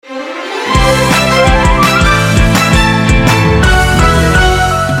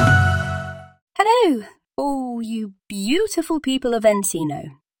Beautiful people of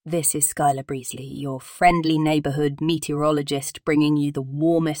Encino, this is Skyler Breezly, your friendly neighbourhood meteorologist, bringing you the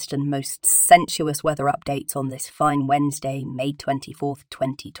warmest and most sensuous weather updates on this fine Wednesday, May 24th,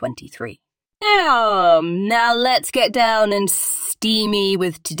 2023. Now let's get down and steamy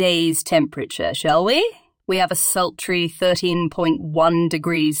with today's temperature, shall we? We have a sultry 13.1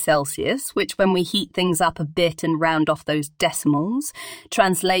 degrees Celsius, which when we heat things up a bit and round off those decimals,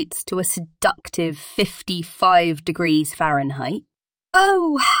 translates to a seductive 55 degrees Fahrenheit.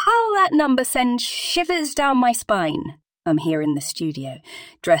 Oh, how that number sends shivers down my spine. I'm here in the studio,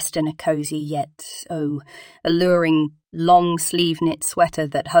 dressed in a cosy yet, alluring long-sleeve knit sweater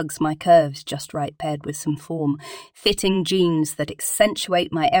that hugs my curves just right, paired with some form-fitting jeans that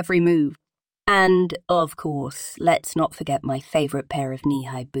accentuate my every move. And, of course, let's not forget my favourite pair of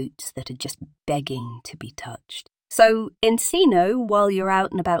knee-high boots that are just begging to be touched. So, Encino, while you're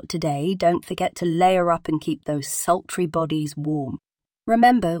out and about today, don't forget to layer up and keep those sultry bodies warm.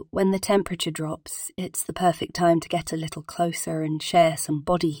 Remember, when the temperature drops, it's the perfect time to get a little closer and share some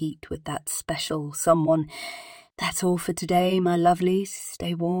body heat with that special someone. That's all for today, my lovelies.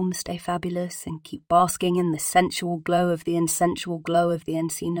 Stay warm, stay fabulous, and keep basking in the sensual glow of the insensual glow of the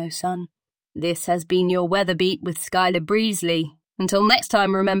Encino sun. This has been your Weather Beat with Skyler Breezly. Until next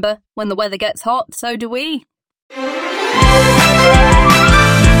time, remember, when the weather gets hot, so do we.